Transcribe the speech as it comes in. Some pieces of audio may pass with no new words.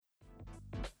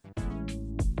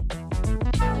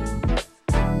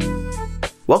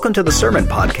Welcome to the Sermon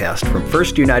Podcast from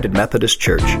First United Methodist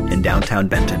Church in downtown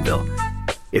Bentonville.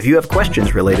 If you have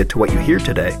questions related to what you hear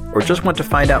today, or just want to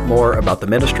find out more about the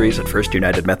ministries at First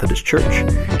United Methodist Church,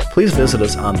 please visit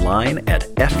us online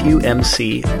at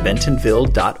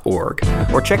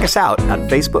fumcbentonville.org or check us out on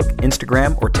Facebook,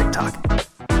 Instagram, or TikTok.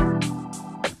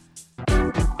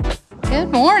 Good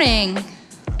morning.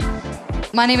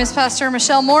 My name is Pastor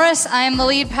Michelle Morris. I am the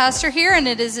lead pastor here, and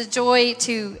it is a joy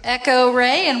to echo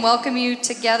Ray and welcome you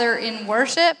together in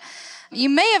worship. You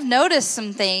may have noticed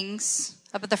some things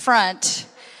up at the front.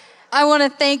 I want to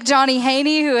thank Johnny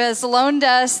Haney, who has loaned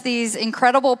us these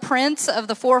incredible prints of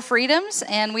the four freedoms,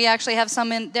 and we actually have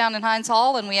some down in Hines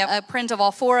Hall, and we have a print of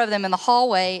all four of them in the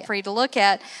hallway for you to look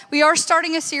at. We are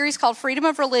starting a series called Freedom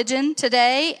of Religion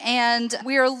today, and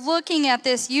we are looking at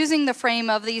this using the frame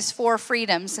of these four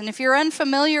freedoms. And if you're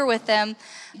unfamiliar with them,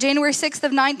 January 6th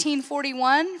of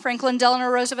 1941, Franklin Delano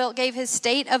Roosevelt gave his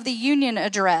State of the Union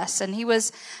address, and he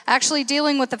was actually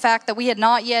dealing with the fact that we had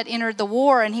not yet entered the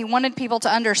war, and he wanted people to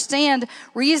understand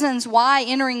reasons why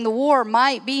entering the war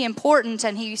might be important,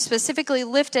 and he specifically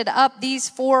lifted up these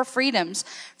four freedoms: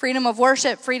 freedom of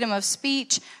worship, freedom of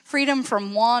speech, freedom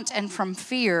from want, and from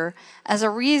fear, as a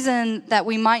reason that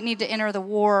we might need to enter the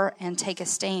war and take a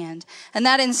stand. And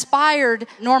that inspired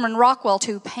Norman Rockwell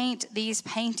to paint these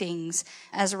paintings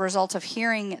as a result of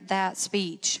hearing that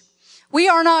speech. We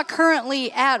are not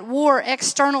currently at war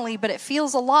externally, but it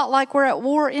feels a lot like we're at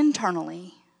war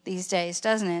internally these days,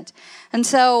 doesn't it? And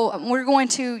so we're going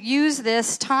to use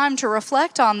this time to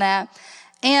reflect on that.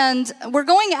 And we're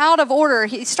going out of order.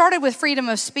 He started with freedom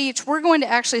of speech. We're going to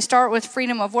actually start with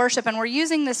freedom of worship. And we're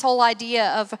using this whole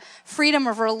idea of freedom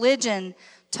of religion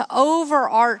to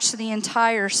overarch the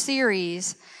entire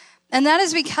series. And that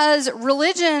is because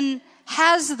religion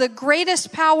has the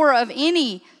greatest power of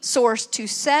any source to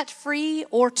set free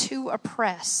or to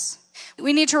oppress.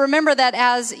 We need to remember that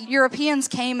as Europeans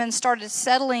came and started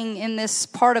settling in this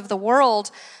part of the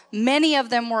world, many of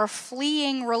them were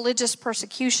fleeing religious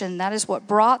persecution. That is what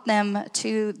brought them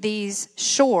to these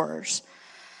shores.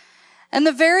 And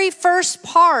the very first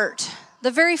part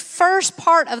of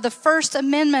the First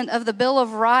Amendment of the Bill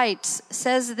of Rights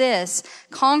says this: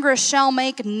 Congress shall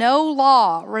make no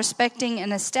law respecting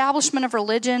an establishment of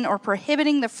religion or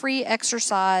prohibiting the free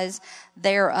exercise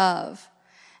thereof.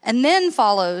 And then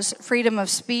follows freedom of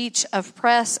speech, of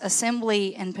press,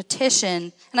 assembly, and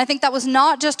petition. And I think that was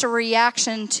not just a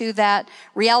reaction to that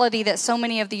reality that so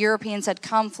many of the Europeans had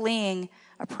come fleeing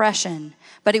oppression,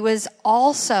 but it was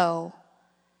also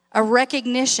a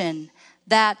recognition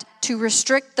that to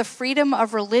restrict the freedom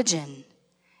of religion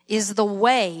is the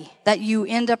way that you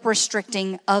end up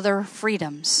restricting other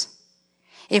freedoms.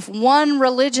 If one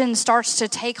religion starts to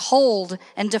take hold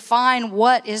and define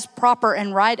what is proper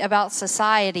and right about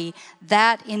society,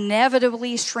 that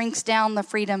inevitably shrinks down the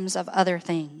freedoms of other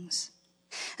things.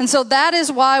 And so that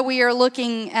is why we are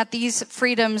looking at these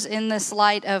freedoms in this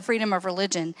light of freedom of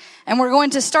religion. And we're going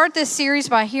to start this series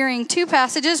by hearing two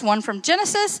passages, one from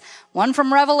Genesis, one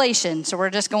from Revelation. So we're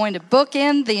just going to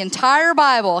bookend the entire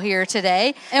Bible here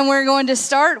today. And we're going to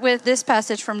start with this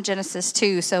passage from Genesis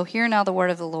 2. So hear now the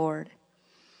word of the Lord.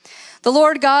 The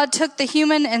Lord God took the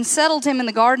human and settled him in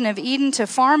the Garden of Eden to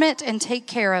farm it and take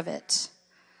care of it.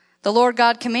 The Lord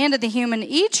God commanded the human,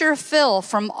 "Eat your fill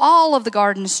from all of the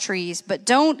garden's trees, but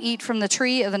don't eat from the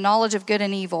tree of the knowledge of good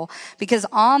and evil, because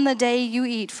on the day you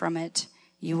eat from it,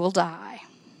 you will die."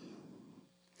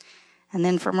 And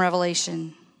then from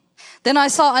Revelation. Then I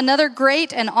saw another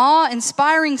great and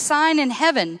awe-inspiring sign in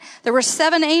heaven. There were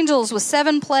 7 angels with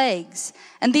 7 plagues.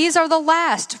 And these are the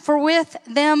last, for with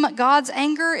them God's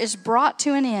anger is brought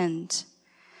to an end.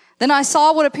 Then I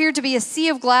saw what appeared to be a sea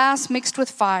of glass mixed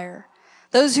with fire.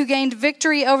 Those who gained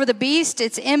victory over the beast,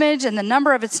 its image, and the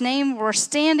number of its name were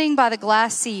standing by the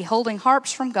glass sea, holding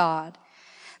harps from God.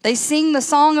 They sing the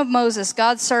song of Moses,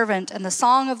 God's servant, and the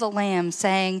song of the Lamb,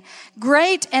 saying,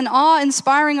 "Great and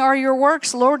awe-inspiring are your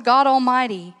works, Lord God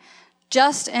Almighty.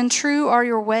 Just and true are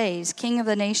your ways, King of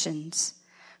the nations.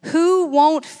 Who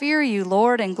won't fear you,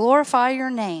 Lord, and glorify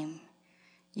your name?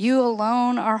 You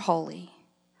alone are holy.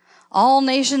 All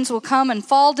nations will come and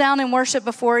fall down and worship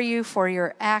before you, for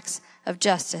your acts of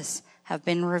justice have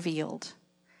been revealed."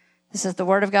 This is the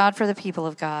word of God for the people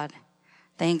of God.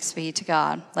 Thanks be to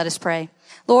God. Let us pray.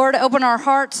 Lord, open our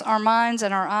hearts, our minds,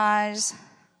 and our eyes,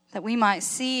 that we might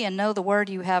see and know the word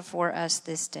you have for us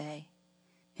this day.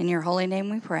 In your holy name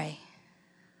we pray.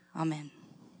 Amen.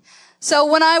 So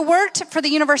when I worked for the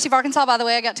University of Arkansas, by the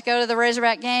way, I got to go to the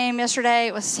Razorback game yesterday.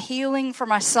 It was healing for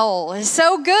my soul. It's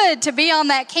so good to be on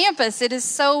that campus. It is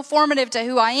so formative to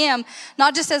who I am,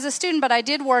 not just as a student, but I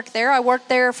did work there. I worked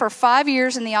there for 5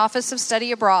 years in the Office of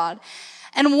Study Abroad.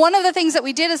 And one of the things that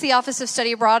we did as the Office of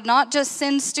Study Abroad, not just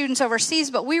send students overseas,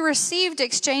 but we received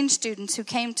exchange students who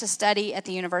came to study at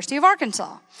the University of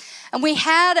Arkansas. And we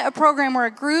had a program where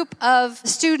a group of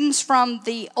students from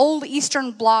the old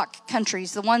Eastern Bloc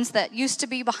countries, the ones that used to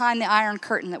be behind the Iron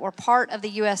Curtain, that were part of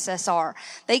the USSR,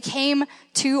 they came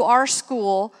to our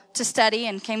school to study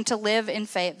and came to live in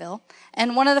Fayetteville.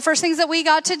 And one of the first things that we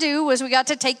got to do was we got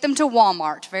to take them to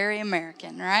Walmart. Very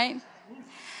American, right?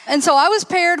 And so I was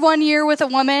paired one year with a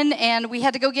woman, and we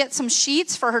had to go get some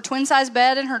sheets for her twin-size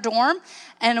bed in her dorm.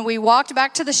 And we walked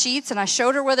back to the sheets, and I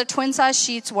showed her where the twin-size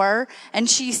sheets were. And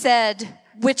she said,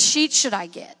 "Which sheet should I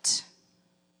get?"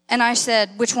 And I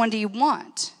said, "Which one do you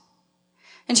want?"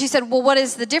 And she said, "Well, what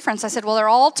is the difference?" I said, "Well, they're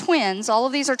all twins. All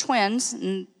of these are twins,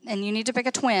 and you need to pick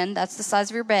a twin. That's the size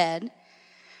of your bed."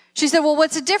 She said, "Well,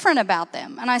 what's different about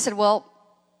them?" And I said, "Well,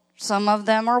 some of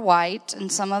them are white,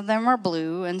 and some of them are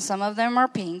blue, and some of them are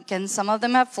pink, and some of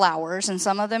them have flowers, and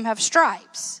some of them have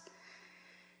stripes."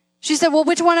 She said, "Well,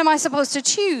 which one am I supposed to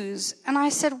choose?" And I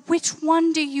said, "Which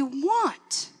one do you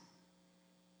want?"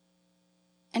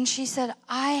 And she said,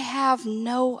 "I have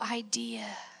no idea."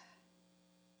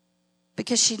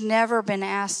 Because she'd never been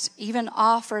asked, even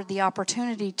offered the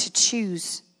opportunity to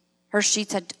choose. Her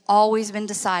sheets had always been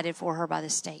decided for her by the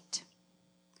state.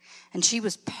 And she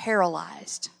was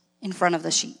paralyzed in front of the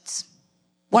sheets.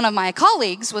 One of my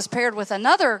colleagues was paired with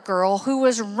another girl who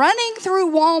was running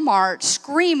through Walmart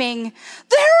screaming,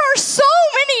 "There are so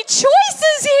many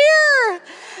choices here!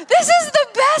 This is the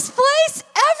best place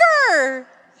ever!"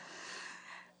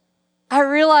 I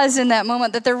realized in that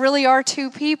moment that there really are two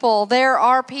people. There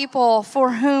are people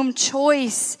for whom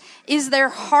choice is their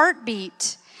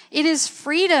heartbeat. It is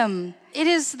freedom. It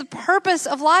is the purpose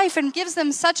of life and gives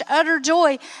them such utter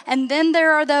joy. And then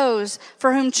there are those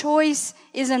for whom choice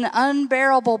is an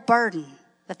unbearable burden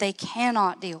that they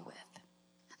cannot deal with.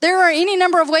 There are any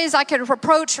number of ways I could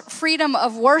approach freedom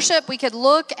of worship. We could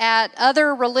look at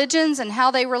other religions and how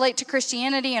they relate to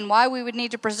Christianity and why we would need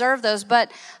to preserve those.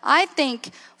 But I think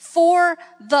for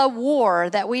the war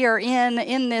that we are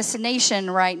in this nation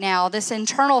right now, this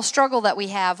internal struggle that we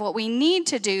have, what we need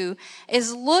to do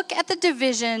is look at the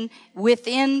division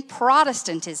within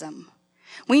Protestantism.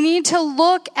 We need to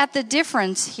look at the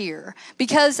difference here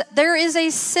because there is a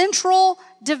central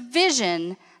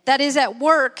division that is at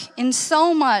work in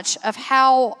so much of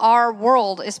how our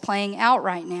world is playing out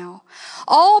right now.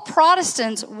 All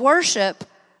Protestants worship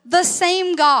the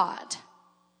same God,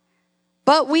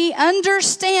 but we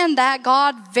understand that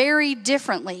God very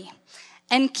differently.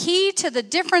 And key to the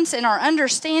difference in our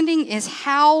understanding is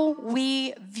how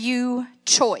we view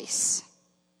choice.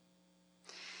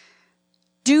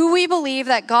 Do we believe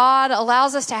that God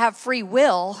allows us to have free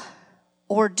will?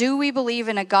 Or do we believe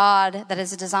in a God that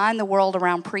has designed the world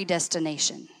around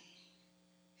predestination?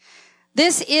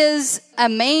 This is a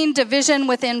main division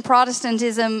within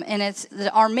Protestantism, and it's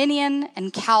the Arminian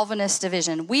and Calvinist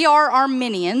division. We are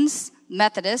Arminians.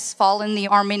 Methodists fall in the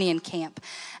Arminian camp.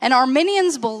 And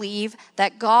Arminians believe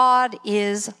that God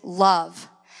is love,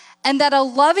 and that a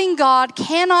loving God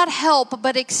cannot help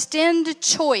but extend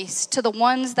choice to the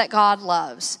ones that God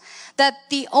loves. That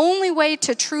the only way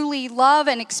to truly love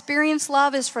and experience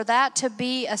love is for that to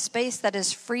be a space that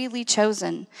is freely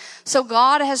chosen. So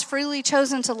God has freely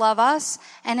chosen to love us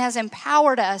and has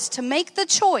empowered us to make the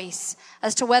choice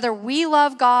as to whether we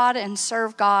love God and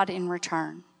serve God in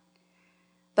return.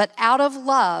 But out of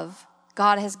love,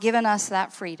 God has given us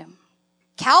that freedom.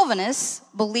 Calvinists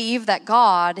believe that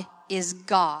God is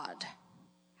God.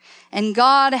 And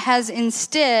God has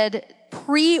instead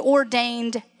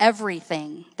preordained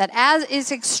everything. That as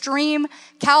is extreme,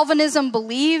 Calvinism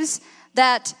believes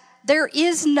that there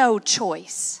is no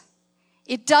choice.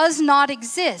 It does not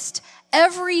exist.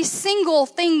 Every single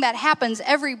thing that happens,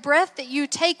 every breath that you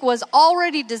take was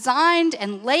already designed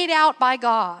and laid out by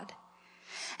God.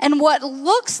 And what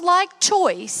looks like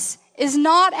choice is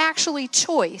not actually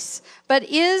choice, but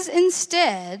is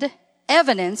instead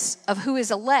evidence of who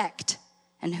is elect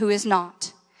and who is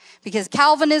not. Because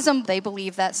Calvinism, they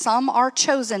believe that some are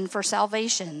chosen for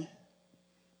salvation,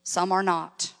 some are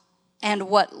not. And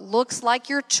what looks like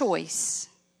your choice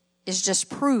is just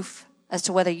proof as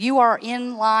to whether you are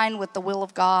in line with the will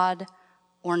of God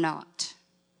or not.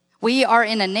 We are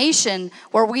in a nation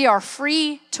where we are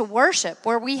free to worship,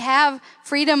 where we have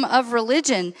freedom of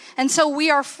religion. And so we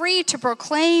are free to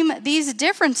proclaim these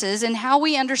differences in how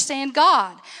we understand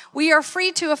God. We are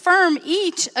free to affirm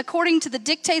each according to the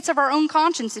dictates of our own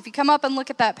conscience. If you come up and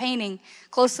look at that painting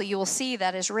closely, you will see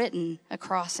that is written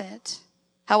across it.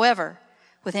 However,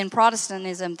 within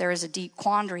Protestantism, there is a deep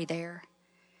quandary there,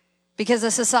 because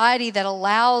a society that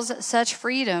allows such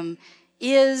freedom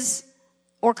is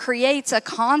or creates a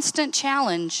constant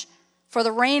challenge for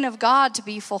the reign of God to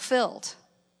be fulfilled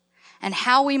and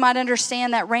how we might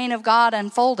understand that reign of God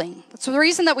unfolding. That's the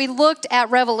reason that we looked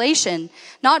at Revelation,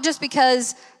 not just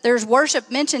because there's worship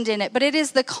mentioned in it, but it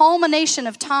is the culmination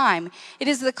of time. It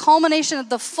is the culmination of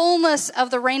the fullness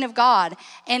of the reign of God.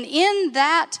 And in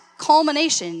that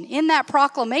culmination, in that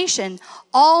proclamation,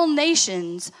 all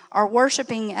nations are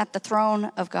worshiping at the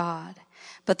throne of God.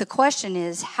 But the question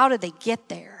is, how did they get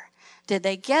there? Did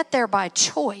they get there by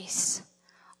choice,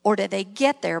 or did they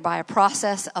get there by a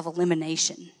process of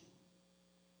elimination?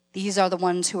 These are the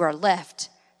ones who are left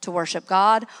to worship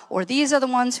God, or these are the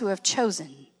ones who have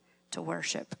chosen to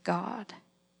worship God.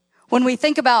 When we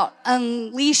think about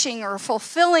unleashing or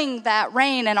fulfilling that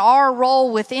reign and our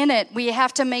role within it, we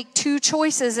have to make two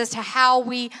choices as to how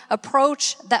we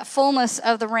approach that fullness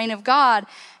of the reign of God.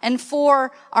 And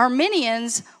for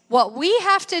Arminians, what we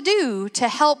have to do to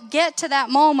help get to that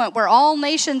moment where all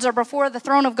nations are before the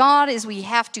throne of God is we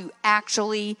have to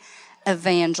actually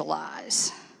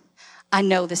evangelize. I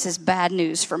know this is bad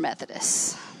news for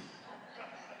Methodists.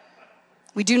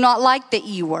 We do not like the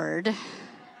E word.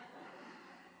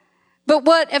 But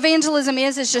what evangelism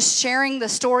is just sharing the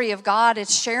story of God.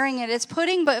 It's sharing it. It's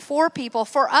putting before people.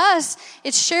 For us,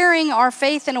 it's sharing our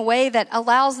faith in a way that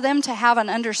allows them to have an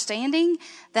understanding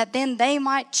that then they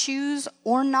might choose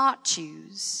or not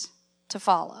choose to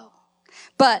follow.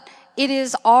 But it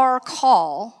is our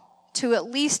call to at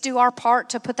least do our part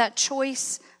to put that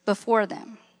choice before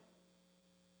them.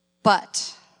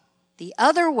 But the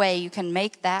other way you can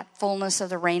make that fullness of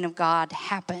the reign of God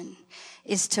happen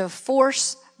is to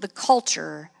force the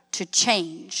culture to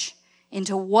change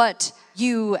into what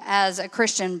you as a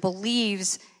Christian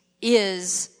believes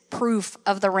is proof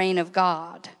of the reign of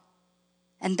God.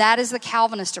 And that is the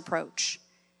Calvinist approach.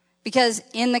 Because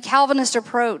in the Calvinist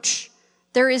approach,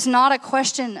 there is not a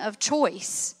question of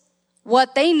choice.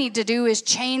 What they need to do is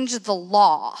change the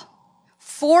law,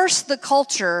 force the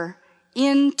culture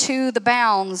into the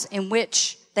bounds in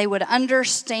which they would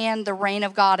understand the reign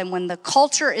of God. And when the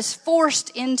culture is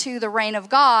forced into the reign of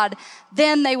God,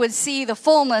 then they would see the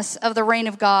fullness of the reign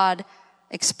of God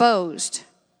exposed.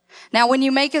 Now, when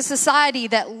you make a society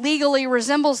that legally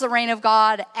resembles the reign of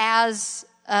God as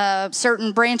a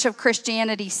certain branch of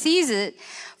Christianity sees it,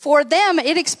 for them,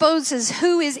 it exposes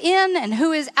who is in and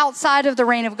who is outside of the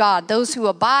reign of God. Those who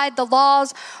abide the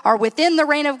laws are within the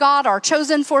reign of God, are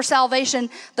chosen for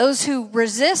salvation. Those who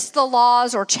resist the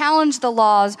laws or challenge the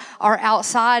laws are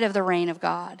outside of the reign of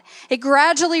God. It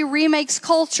gradually remakes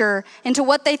culture into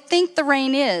what they think the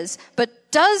reign is,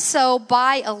 but does so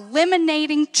by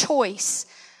eliminating choice.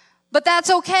 But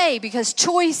that's okay, because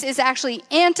choice is actually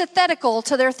antithetical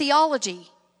to their theology.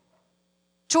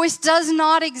 Choice does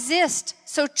not exist,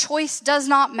 so choice does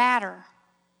not matter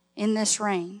in this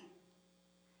reign.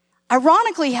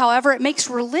 Ironically, however, it makes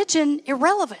religion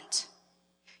irrelevant.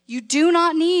 You do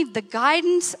not need the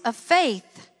guidance of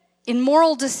faith in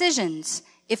moral decisions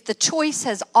if the choice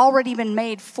has already been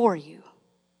made for you.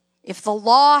 If the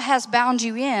law has bound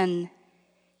you in,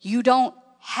 you don't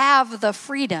have the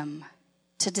freedom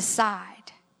to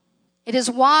decide. It is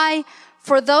why,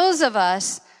 for those of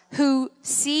us who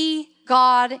see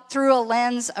God through a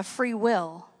lens of free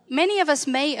will, many of us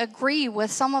may agree with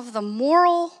some of the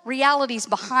moral realities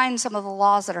behind some of the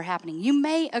laws that are happening. You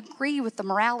may agree with the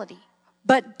morality,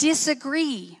 but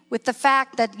disagree with the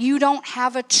fact that you don't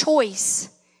have a choice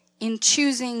in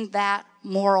choosing that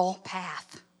moral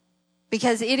path.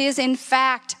 Because it is in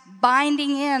fact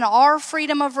binding in our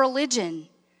freedom of religion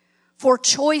for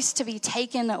choice to be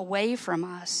taken away from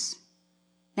us.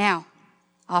 Now,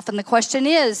 often the question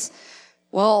is,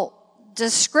 well,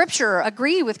 does Scripture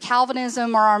agree with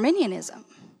Calvinism or Arminianism?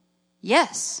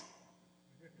 Yes.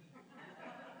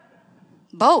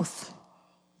 Both.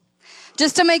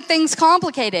 Just to make things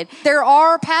complicated, there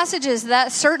are passages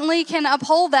that certainly can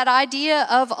uphold that idea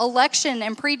of election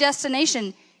and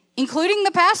predestination, including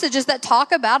the passages that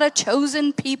talk about a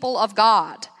chosen people of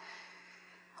God.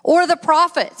 Or the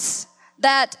prophets,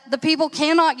 that the people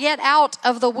cannot get out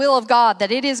of the will of God,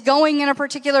 that it is going in a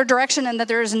particular direction and that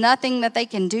there is nothing that they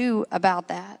can do about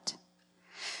that.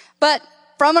 But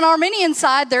from an Arminian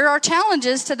side, there are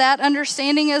challenges to that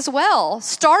understanding as well.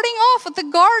 Starting off with the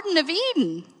Garden of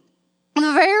Eden.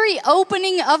 The very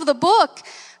opening of the book,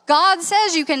 God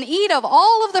says you can eat of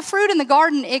all of the fruit in the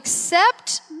garden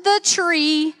except the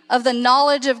tree of the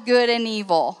knowledge of good and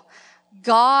evil.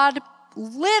 God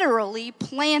literally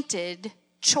planted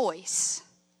choice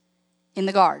in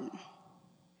the garden.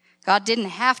 God didn't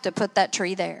have to put that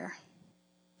tree there.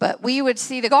 But we would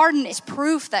see the garden is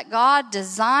proof that God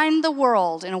designed the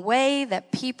world in a way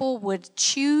that people would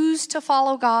choose to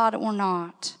follow God or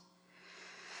not.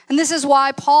 And this is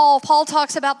why Paul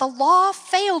talks about the law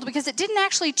failed because it didn't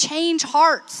actually change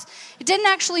hearts. It didn't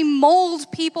actually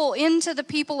mold people into the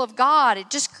people of God. It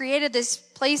just created this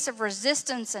place of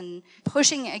resistance and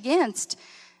pushing against.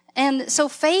 And so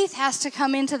faith has to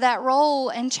come into that role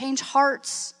and change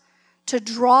hearts to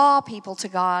draw people to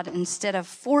God instead of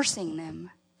forcing them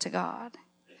to God.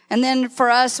 And then for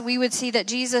us, we would see that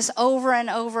Jesus over and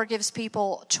over gives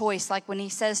people choice. Like when he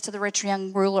says to the rich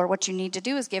young ruler, what you need to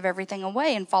do is give everything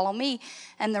away and follow me.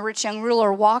 And the rich young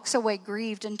ruler walks away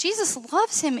grieved. And Jesus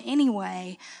loves him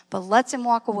anyway, but lets him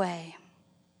walk away.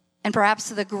 And perhaps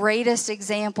the greatest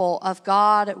example of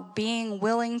God being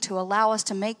willing to allow us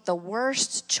to make the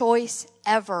worst choice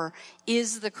ever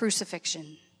is the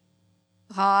crucifixion.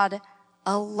 God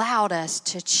allowed us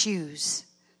to choose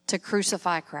to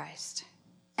crucify Christ.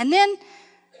 And then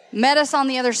met us on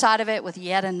the other side of it with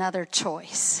yet another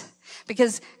choice.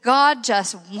 Because God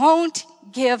just won't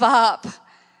give up,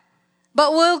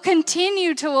 but will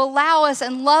continue to allow us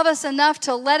and love us enough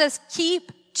to let us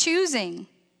keep choosing.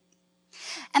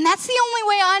 And that's the only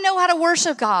way I know how to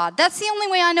worship God. That's the only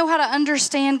way I know how to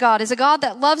understand God, is a God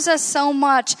that loves us so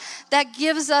much that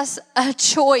gives us a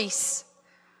choice.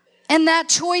 And that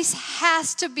choice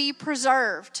has to be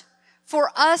preserved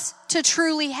for us to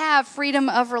truly have freedom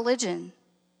of religion.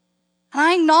 And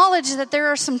I acknowledge that there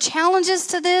are some challenges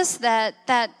to this, that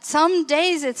some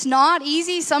days it's not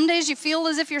easy. Some days you feel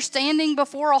as if you're standing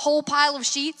before a whole pile of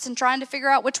sheets and trying to figure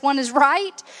out which one is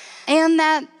right. And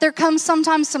that there comes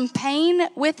sometimes some pain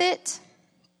with it.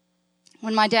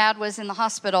 When my dad was in the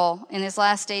hospital in his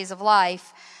last days of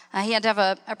life, he had to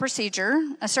have a procedure,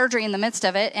 a surgery in the midst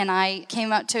of it. And I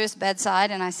came up to his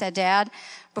bedside and I said, Dad,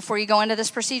 before you go into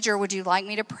this procedure, would you like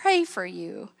me to pray for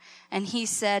you? And he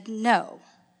said, no.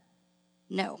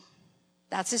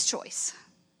 That's his choice.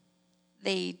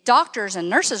 The doctors and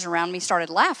nurses around me started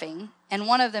laughing, and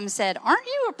one of them said, aren't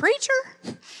you a preacher?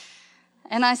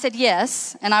 And I said,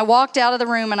 yes. And I walked out of the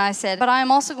room and I said, but I am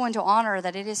also going to honor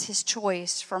that it is his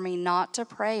choice for me not to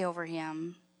pray over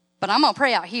him. But I'm going to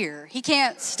pray out here. He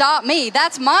can't stop me.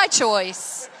 That's my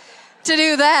choice to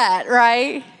do that,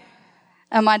 right?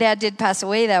 And my dad did pass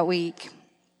away that week.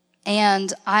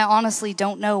 And I honestly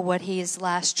don't know what his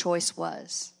last choice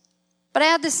was. But I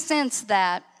had this sense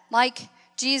that, like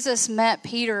Jesus met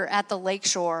Peter at the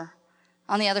lakeshore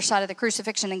on the other side of the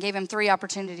crucifixion and gave him 3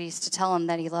 opportunities to tell him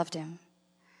that he loved him,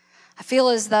 I feel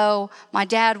as though my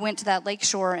dad went to that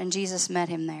lakeshore and Jesus met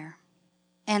him there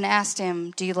and asked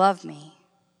him, do you love me?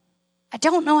 I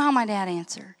don't know how my dad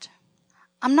answered.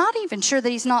 I'm not even sure that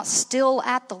he's not still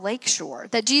at the lakeshore,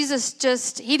 that Jesus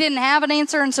he didn't have an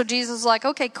answer, and so Jesus was like,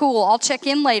 okay, cool, I'll check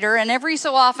in later. And every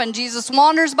so often, Jesus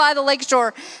wanders by the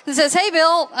lakeshore and says, hey,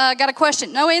 Bill, got a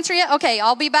question. No answer yet? Okay,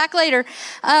 I'll be back later.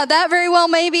 That very well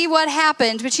may be what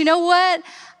happened. But you know what?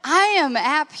 I am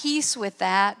at peace with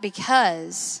that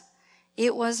because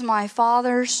it was my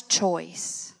Father's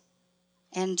choice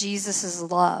and Jesus'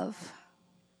 love.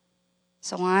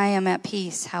 So I am at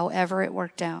peace however it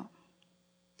worked out.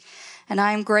 And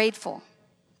I am grateful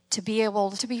to be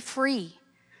able to be free,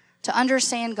 to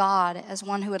understand God as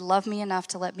one who would love me enough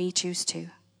to let me choose to.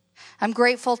 I'm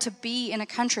grateful to be in a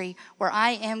country where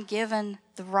I am given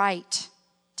the right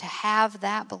to have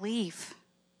that belief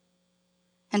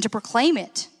and to proclaim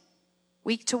it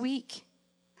week to week.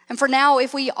 And for now,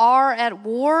 if we are at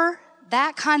war,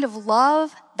 that kind of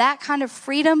love, that kind of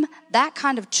freedom, that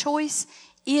kind of choice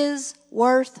is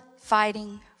worth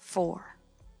fighting for.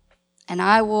 And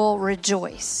I will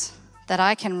rejoice that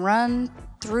I can run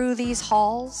through these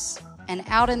halls and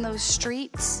out in those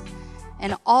streets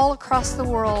and all across the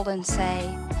world and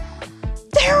say,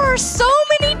 there are so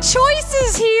many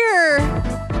choices here.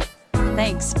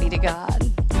 Thanks be to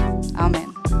God. Amen.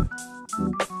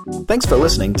 Thanks for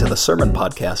listening to the Sermon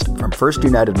Podcast from First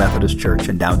United Methodist Church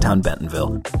in downtown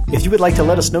Bentonville. If you would like to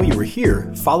let us know you were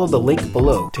here, follow the link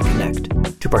below to connect.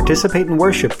 To participate in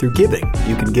worship through giving,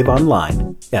 you can give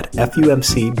online at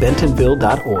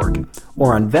fumcbentonville.org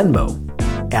or on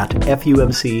Venmo at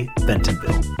FUMC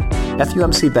Bentonville.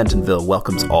 FUMC Bentonville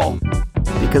welcomes all.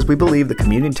 Because we believe the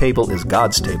communion table is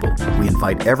God's table, we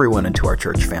invite everyone into our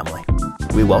church family.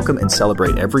 We welcome and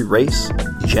celebrate every race,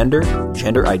 gender,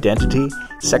 gender identity,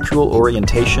 sexual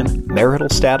orientation, marital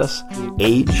status,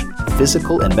 age,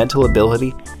 physical and mental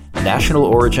ability, national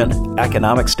origin,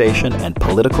 economic station, and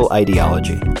political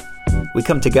ideology. We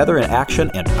come together in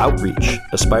action and outreach,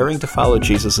 aspiring to follow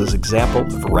Jesus' example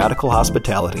of radical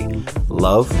hospitality,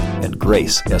 love, and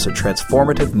grace as a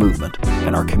transformative movement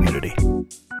in our community.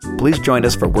 Please join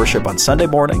us for worship on Sunday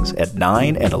mornings at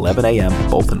 9 and 11 a.m.,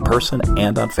 both in person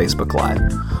and on Facebook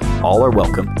Live. All are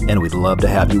welcome, and we'd love to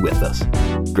have you with us.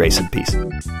 Grace and peace.